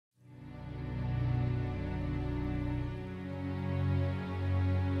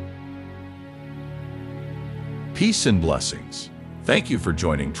Peace and blessings. Thank you for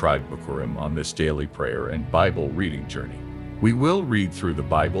joining Tribe Bookworm on this daily prayer and Bible reading journey. We will read through the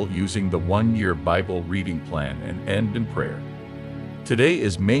Bible using the one-year Bible reading plan and end in prayer. Today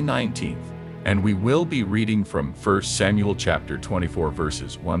is May 19th, and we will be reading from 1 Samuel chapter 24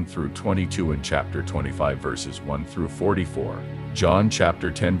 verses 1 through 22 and chapter 25 verses 1 through 44, John chapter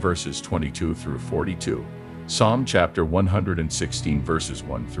 10 verses 22 through 42, Psalm chapter 116 verses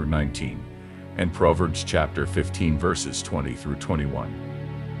 1 through 19, and Proverbs chapter 15 verses 20 through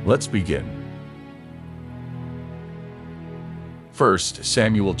 21. Let's begin. 1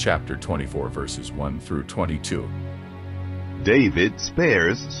 Samuel chapter 24 verses 1 through 22. David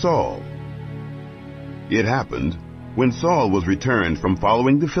spares Saul. It happened, when Saul was returned from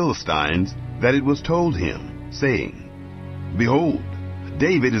following the Philistines, that it was told him, saying, Behold,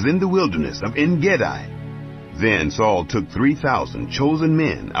 David is in the wilderness of En-gedi. Then Saul took 3,000 chosen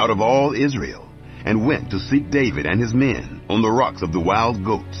men out of all Israel, and went to seek David and his men on the rocks of the wild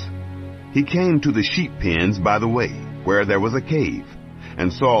goats. He came to the sheep pens by the way, where there was a cave,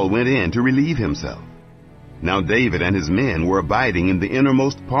 and Saul went in to relieve himself. Now David and his men were abiding in the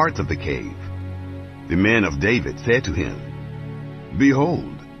innermost parts of the cave. The men of David said to him,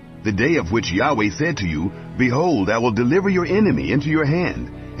 Behold, the day of which Yahweh said to you, Behold, I will deliver your enemy into your hand,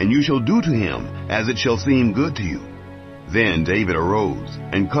 and you shall do to him as it shall seem good to you. Then David arose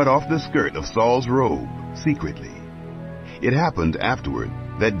and cut off the skirt of Saul's robe secretly. It happened afterward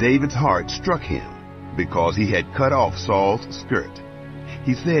that David's heart struck him, because he had cut off Saul's skirt.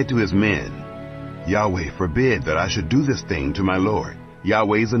 He said to his men, Yahweh forbid that I should do this thing to my Lord,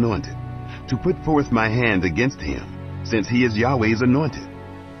 Yahweh's anointed, to put forth my hand against him, since he is Yahweh's anointed.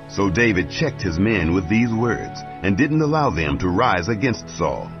 So David checked his men with these words, and didn't allow them to rise against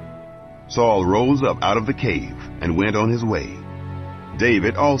Saul. Saul rose up out of the cave, and went on his way.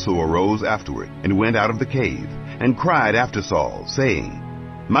 David also arose afterward, and went out of the cave, and cried after Saul, saying,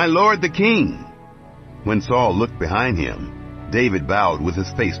 My lord the king! When Saul looked behind him, David bowed with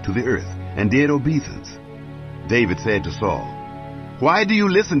his face to the earth, and did obeisance. David said to Saul, Why do you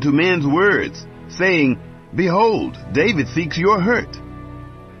listen to men's words, saying, Behold, David seeks your hurt?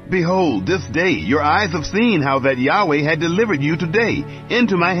 Behold, this day your eyes have seen how that Yahweh had delivered you today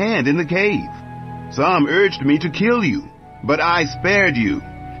into my hand in the cave. Some urged me to kill you, but I spared you.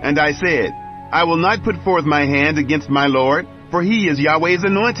 And I said, I will not put forth my hand against my Lord, for he is Yahweh's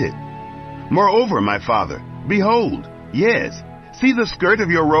anointed. Moreover, my father, behold, yes, see the skirt of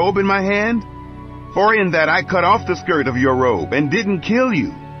your robe in my hand? For in that I cut off the skirt of your robe, and didn't kill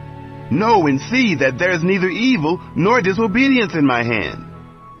you. Know and see that there is neither evil nor disobedience in my hand.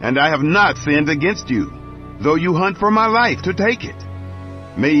 And I have not sinned against you, though you hunt for my life to take it.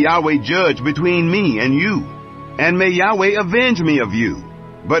 May Yahweh judge between me and you, and may Yahweh avenge me of you,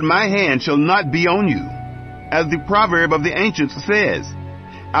 but my hand shall not be on you. As the proverb of the ancients says,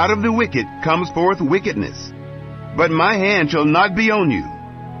 Out of the wicked comes forth wickedness, but my hand shall not be on you.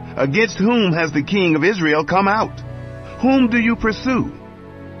 Against whom has the king of Israel come out? Whom do you pursue?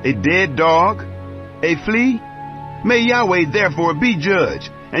 A dead dog? A flea? May Yahweh therefore be judge,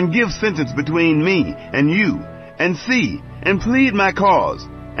 and give sentence between me and you, and see, and plead my cause,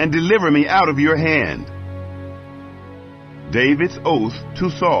 and deliver me out of your hand. David's oath to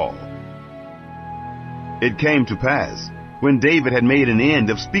Saul. It came to pass, when David had made an end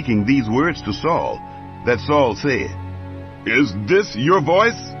of speaking these words to Saul, that Saul said, Is this your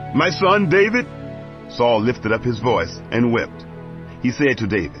voice, my son David? Saul lifted up his voice and wept. He said to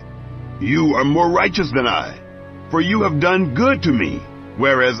David, You are more righteous than I, for you have done good to me,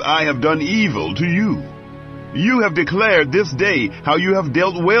 whereas I have done evil to you. You have declared this day how you have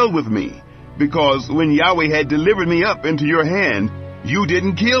dealt well with me, because when Yahweh had delivered me up into your hand, you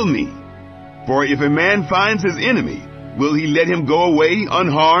didn't kill me. For if a man finds his enemy, will he let him go away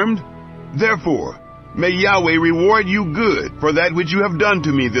unharmed? Therefore, may Yahweh reward you good for that which you have done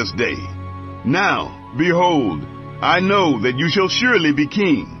to me this day. Now, behold, I know that you shall surely be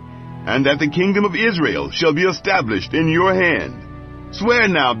king, and that the kingdom of Israel shall be established in your hand. Swear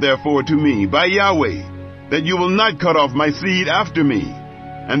now therefore to me by Yahweh, that you will not cut off my seed after me,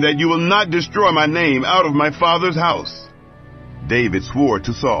 and that you will not destroy my name out of my father's house. David swore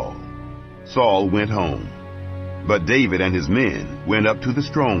to Saul. Saul went home, but David and his men went up to the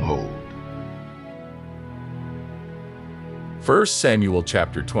stronghold. 1 Samuel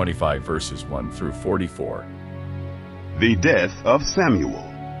chapter 25 verses 1 through 44. The death of Samuel.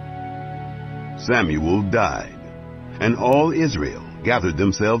 Samuel died, and all Israel gathered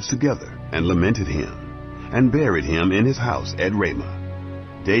themselves together and lamented him, and buried him in his house at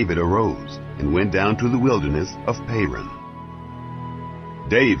Ramah. David arose and went down to the wilderness of Paran.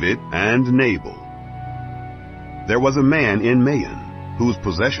 David and Nabal. There was a man in Maon, whose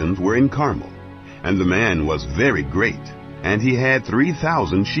possessions were in Carmel, and the man was very great, and he had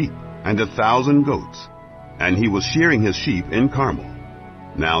 3,000 sheep, and 1,000 goats, and he was shearing his sheep in Carmel.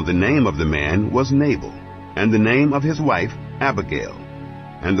 Now the name of the man was Nabal, and the name of his wife Abigail.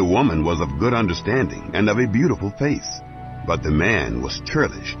 And the woman was of good understanding, and of a beautiful face. But the man was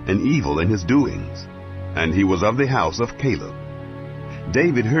churlish and evil in his doings, and he was of the house of Caleb.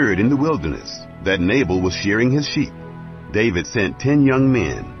 David heard in the wilderness that Nabal was shearing his sheep. David sent 10 young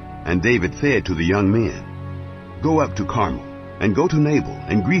men, and David said to the young men, "Go up to Carmel, and go to Nabal,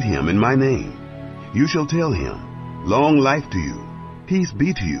 and greet him in my name. You shall tell him, 'Long life to you, peace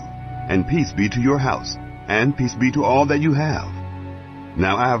be to you, and peace be to your house, and peace be to all that you have.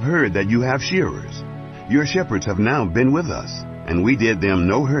 Now I have heard that you have shearers. Your shepherds have now been with us, and we did them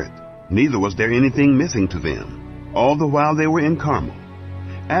no hurt, neither was there anything missing to them, all the while they were in Carmel.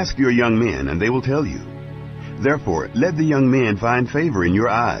 Ask your young men, and they will tell you. Therefore let the young men find favor in your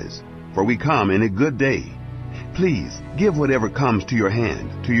eyes, for we come in a good day. Please give whatever comes to your hand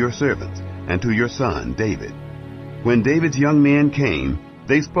to your servants, and to your son David." When David's young men came,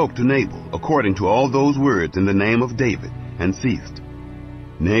 they spoke to Nabal according to all those words in the name of David, and ceased.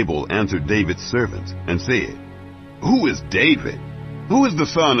 Nabal answered David's servants, and said, "Who is David? Who is the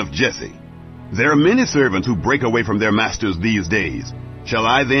son of Jesse? There are many servants who break away from their masters these days. Shall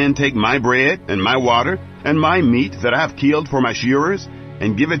I then take my bread, and my water, and my meat that I have killed for my shearers,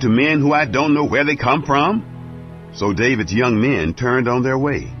 and give it to men who I don't know where they come from?" So David's young men turned on their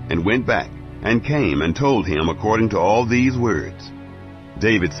way, and went back, and came and told him according to all these words.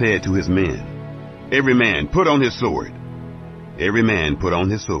 David said to his men, "Every man put on his sword." Every man put on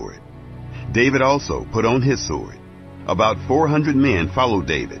his sword. David also put on his sword. About 400 men followed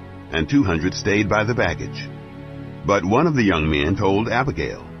David, and 200 stayed by the baggage. But one of the young men told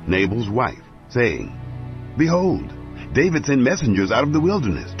Abigail, Nabal's wife, saying, "Behold, David sent messengers out of the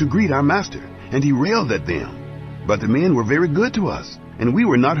wilderness to greet our master, and he railed at them. But the men were very good to us, and we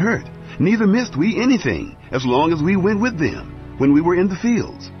were not hurt, neither missed we anything, as long as we went with them, when we were in the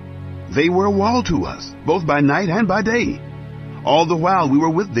fields. They were a wall to us, both by night and by day, all the while we were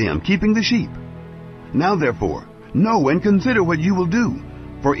with them, keeping the sheep. Now therefore, know and consider what you will do,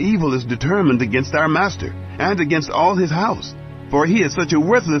 for evil is determined against our master, and against all his house, for he is such a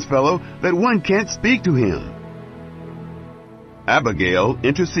worthless fellow that one can't speak to him." Abigail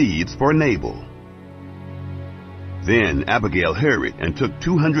intercedes for Nabal. Then Abigail hurried and took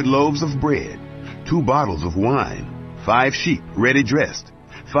 200 loaves of bread, 2 bottles of wine, 5 sheep ready dressed,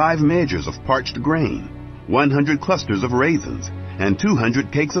 5 measures of parched grain, 100 clusters of raisins, and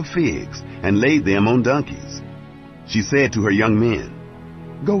 200 cakes of figs, and laid them on donkeys. She said to her young men,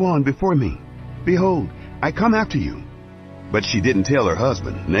 "Go on before me. Behold, I come after you." But she didn't tell her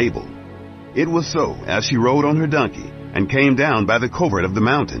husband, Nabal. It was so, as she rode on her donkey, and came down by the covert of the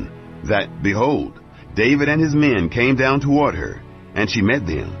mountain, that, behold, David and his men came down toward her, and she met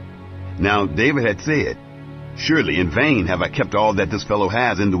them. Now David had said, "Surely in vain have I kept all that this fellow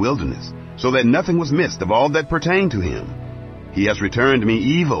has in the wilderness, so that nothing was missed of all that pertained to him. He has returned me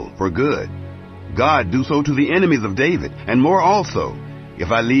evil for good. God do so to the enemies of David, and more also,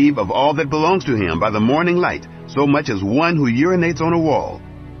 if I leave of all that belongs to him by the morning light so much as one who urinates on a wall."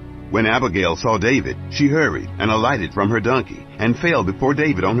 When Abigail saw David, she hurried and alighted from her donkey, and fell before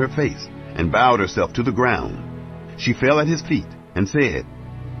David on her face, and bowed herself to the ground. She fell at his feet, and said,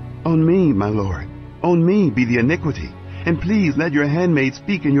 "On me, my lord, on me be the iniquity, and please let your handmaid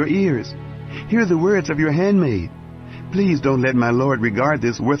speak in your ears. Hear the words of your handmaid. Please don't let my lord regard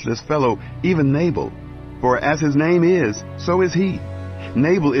this worthless fellow, even Nabal, for as his name is, so is he.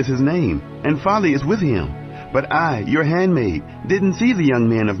 Nabal is his name, and folly is with him. But I, your handmaid, didn't see the young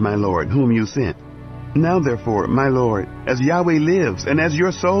man of my lord, whom you sent. Now therefore, my lord, as Yahweh lives, and as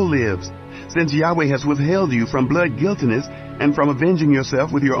your soul lives, since Yahweh has withheld you from blood guiltiness, and from avenging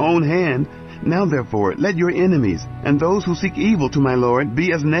yourself with your own hand, now therefore let your enemies, and those who seek evil to my lord,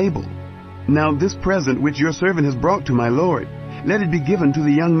 be as Nabal. Now this present which your servant has brought to my lord, let it be given to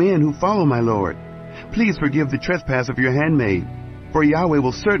the young men who follow my lord. Please forgive the trespass of your handmaid, for Yahweh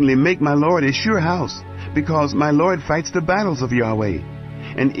will certainly make my lord a sure house, because my lord fights the battles of Yahweh,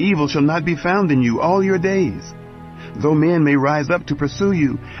 and evil shall not be found in you all your days. Though men may rise up to pursue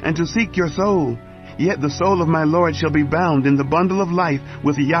you, and to seek your soul, yet the soul of my lord shall be bound in the bundle of life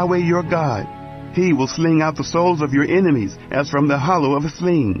with Yahweh your God. He will sling out the souls of your enemies as from the hollow of a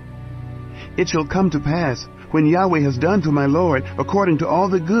sling. It shall come to pass, when Yahweh has done to my lord according to all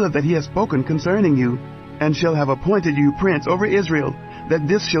the good that he has spoken concerning you, and shall have appointed you prince over Israel, that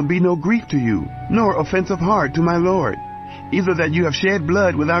this shall be no grief to you, nor offense of heart to my lord, either that you have shed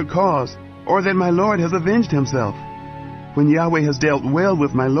blood without cause, or that my Lord has avenged himself. When Yahweh has dealt well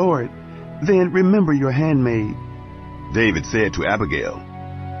with my Lord, then remember your handmaid." David said to Abigail,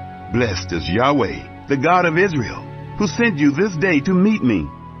 "Blessed is Yahweh, the God of Israel, who sent you this day to meet me.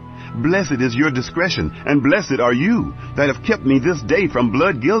 Blessed is your discretion, and blessed are you that have kept me this day from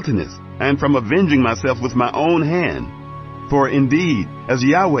blood guiltiness, and from avenging myself with my own hand. For indeed, as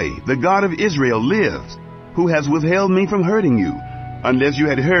Yahweh, the God of Israel, lives, who has withheld me from hurting you, unless you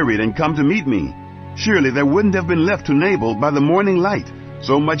had hurried and come to meet me, surely there wouldn't have been left to Nabal by the morning light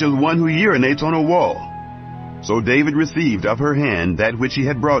so much as one who urinates on a wall." So David received of her hand that which he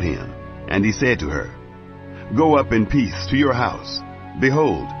had brought him, and he said to her, "Go up in peace to your house.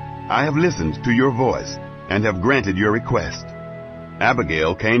 Behold, I have listened to your voice, and have granted your request."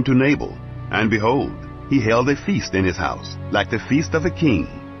 Abigail came to Nabal, and behold, he held a feast in his house, like the feast of a king.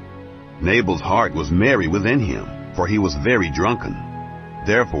 Nabal's heart was merry within him, for he was very drunken.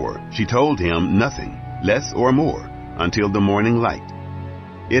 Therefore she told him nothing, less or more, until the morning light.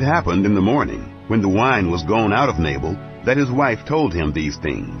 It happened in the morning, when the wine was gone out of Nabal, that his wife told him these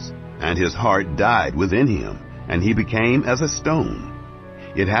things, and his heart died within him, and he became as a stone.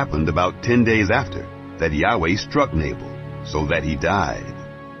 It happened about 10 days after that Yahweh struck Nabal, so that he died.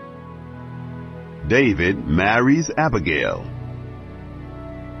 David marries Abigail.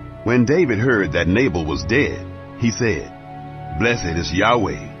 When David heard that Nabal was dead, he said, "Blessed is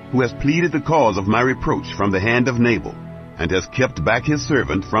Yahweh, who has pleaded the cause of my reproach from the hand of Nabal, and has kept back his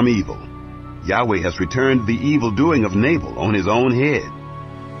servant from evil. Yahweh has returned the evil doing of Nabal on his own head."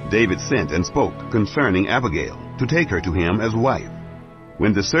 David sent and spoke concerning Abigail, to take her to him as wife.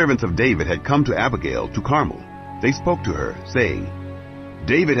 When the servants of David had come to Abigail to Carmel, they spoke to her, saying,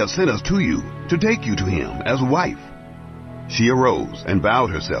 "David has sent us to you, to take you to him as wife." She arose and bowed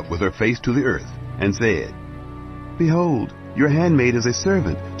herself with her face to the earth, and said, "Behold, your handmaid is a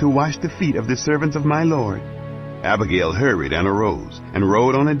servant to wash the feet of the servants of my Lord." Abigail hurried and arose, and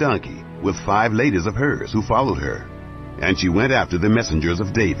rode on a donkey, with 5 ladies of hers who followed her. And she went after the messengers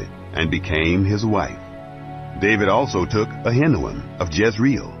of David, and became his wife. David also took Ahinoam of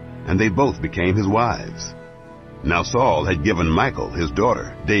Jezreel, and they both became his wives. Now Saul had given Michal, his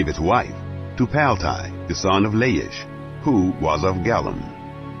daughter, David's wife, to Paltai, the son of Laish, who was of Gallim.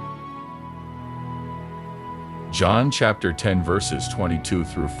 John chapter 10 verses 22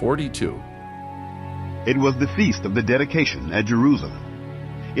 through 42. It was the feast of the dedication at Jerusalem.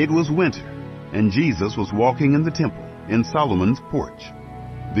 It was winter, and Jesus was walking in the temple in Solomon's porch.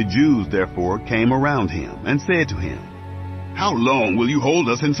 The Jews therefore came around him and said to him, "How long will you hold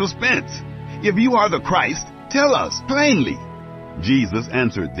us in suspense? If you are the Christ, tell us plainly." Jesus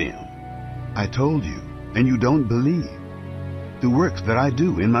answered them, "I told you, and you don't believe. The works that I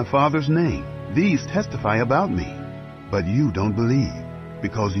do in my Father's name, these testify about me. But you don't believe,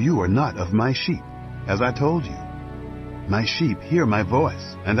 because you are not of my sheep, as I told you. My sheep hear my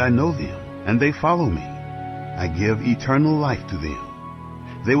voice, and I know them, and they follow me. I give eternal life to them.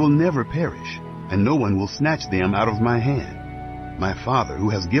 They will never perish, and no one will snatch them out of my hand. My Father who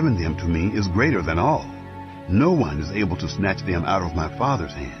has given them to me is greater than all. No one is able to snatch them out of my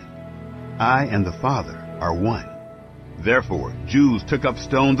Father's hand. I and the Father are one." Therefore Jews took up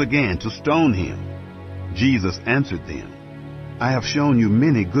stones again to stone him. Jesus answered them, "I have shown you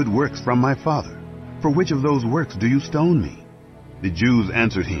many good works from my Father. For which of those works do you stone me?" The Jews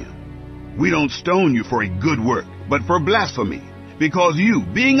answered him, "We don't stone you for a good work, but for blasphemy, because you,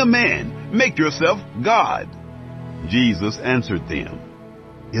 being a man, make yourself God." Jesus answered them,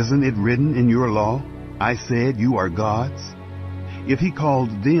 "Isn't it written in your law, I said you are gods?" If he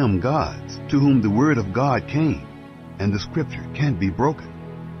called them gods, to whom the word of God came, and the scripture can't be broken,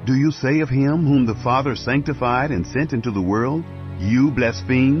 do you say of him whom the Father sanctified and sent into the world, "You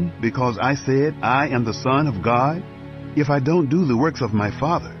blaspheme, because I said I am the Son of God"? If I don't do the works of my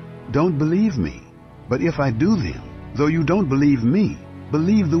Father, don't believe me. But if I do them, though you don't believe me,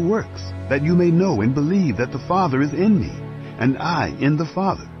 believe the works, that you may know and believe that the Father is in me, and I in the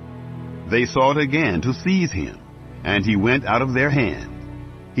Father. They sought again to seize him, and he went out of their hand.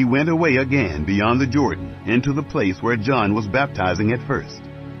 He went away again beyond the Jordan, into the place where John was baptizing at first.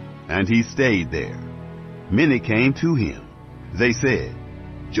 And he stayed there. Many came to him. They said,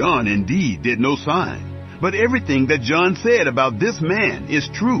 "John indeed did no sign, but everything that John said about this man is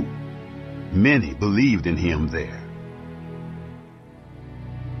true." Many believed in him there.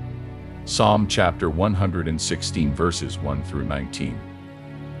 Psalm chapter 116 verses 1 through 19.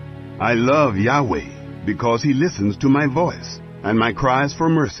 I love Yahweh, because he listens to my voice and my cries for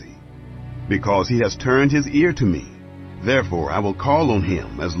mercy. Because he has turned his ear to me, therefore I will call on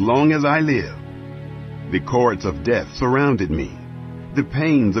him as long as I live. The cords of death surrounded me. The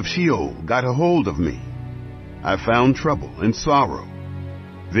pains of Sheol got a hold of me. I found trouble and sorrow.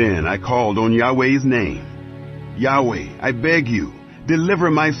 Then I called on Yahweh's name. Yahweh, I beg you,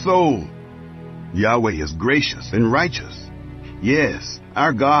 deliver my soul. Yahweh is gracious and righteous. Yes,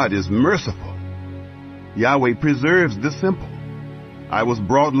 our God is merciful. Yahweh preserves the simple. I was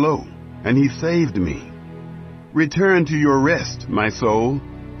brought low, and he saved me. Return to your rest, my soul,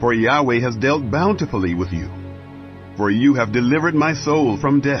 for Yahweh has dealt bountifully with you. For you have delivered my soul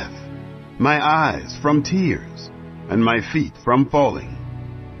from death, my eyes from tears, and my feet from falling.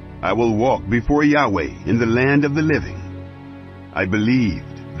 I will walk before Yahweh in the land of the living. I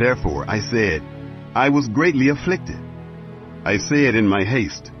believed, therefore I said, I was greatly afflicted. I said in my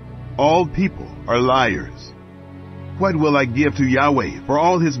haste, all people are liars. What will I give to Yahweh for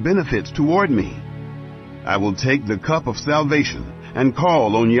all his benefits toward me? I will take the cup of salvation and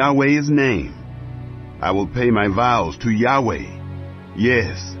call on Yahweh's name. I will pay my vows to Yahweh,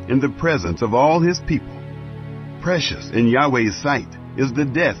 yes, in the presence of all his people. Precious in Yahweh's sight is the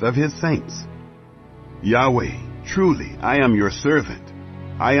death of his saints. Yahweh, truly I am your servant.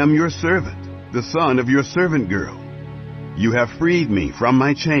 I am your servant, the son of your servant girl. You have freed me from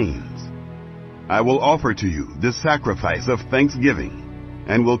my chains. I will offer to you the sacrifice of thanksgiving,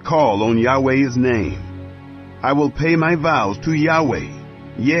 and will call on Yahweh's name. I will pay my vows to Yahweh,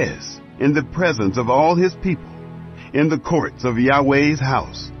 yes, in the presence of all his people, in the courts of Yahweh's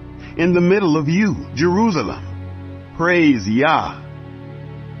house, in the middle of you, Jerusalem. Praise Yah.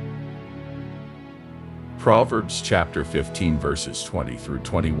 Proverbs chapter 15 verses 20 through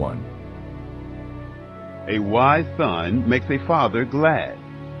 21. A wise son makes a father glad,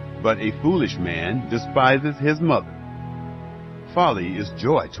 but a foolish man despises his mother. Folly is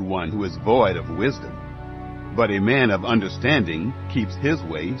joy to one who is void of wisdom, but a man of understanding keeps his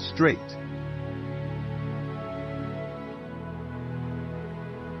way straight.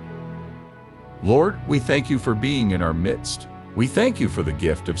 Lord, we thank you for being in our midst. We thank you for the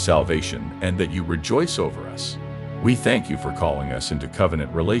gift of salvation and that you rejoice over us. We thank you for calling us into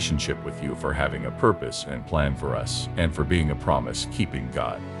covenant relationship with you, for having a purpose and plan for us, and for being a promise-keeping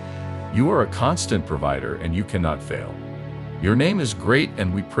God. You are a constant provider and you cannot fail. Your name is great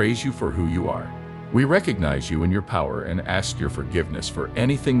and we praise you for who you are. We recognize you in your power and ask your forgiveness for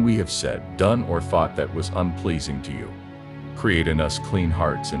anything we have said, done, or thought that was unpleasing to you. Create in us clean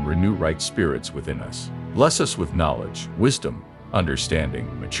hearts and renew right spirits within us. Bless us with knowledge, wisdom,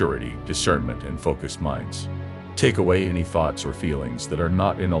 understanding, maturity, discernment, and focused minds. Take away any thoughts or feelings that are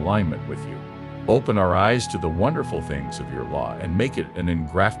not in alignment with you. Open our eyes to the wonderful things of your law and make it an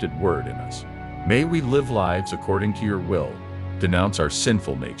engrafted word in us. May we live lives according to your will, denounce our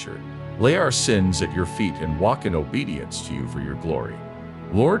sinful nature, lay our sins at your feet, and walk in obedience to you for your glory.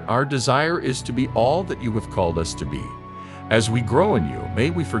 Lord, our desire is to be all that you have called us to be. As we grow in you, may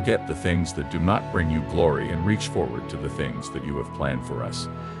we forget the things that do not bring you glory and reach forward to the things that you have planned for us.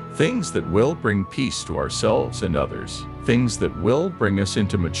 Things that will bring peace to ourselves and others. Things that will bring us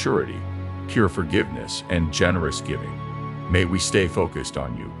into maturity, pure forgiveness, and generous giving. May we stay focused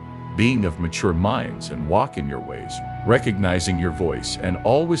on you, being of mature minds, and walk in your ways, recognizing your voice and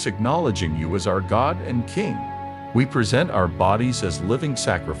always acknowledging you as our God and King. We present our bodies as living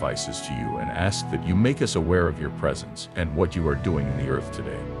sacrifices to you and ask that you make us aware of your presence and what you are doing in the earth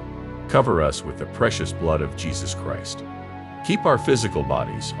today. Cover us with the precious blood of Jesus Christ. Keep our physical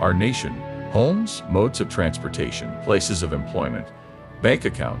bodies, our nation, homes, modes of transportation, places of employment, bank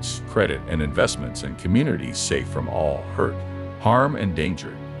accounts, credit and investments, and communities safe from all hurt, harm, and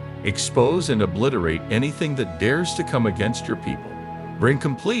danger. Expose and obliterate anything that dares to come against your people. Bring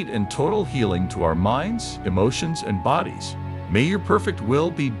complete and total healing to our minds, emotions, and bodies. May your perfect will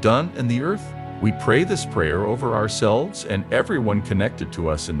be done in the earth. We pray this prayer over ourselves and everyone connected to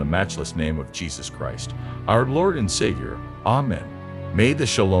us in the matchless name of Jesus Christ, our Lord and Savior. Amen. May the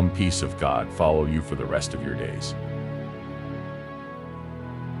shalom peace of God follow you for the rest of your days.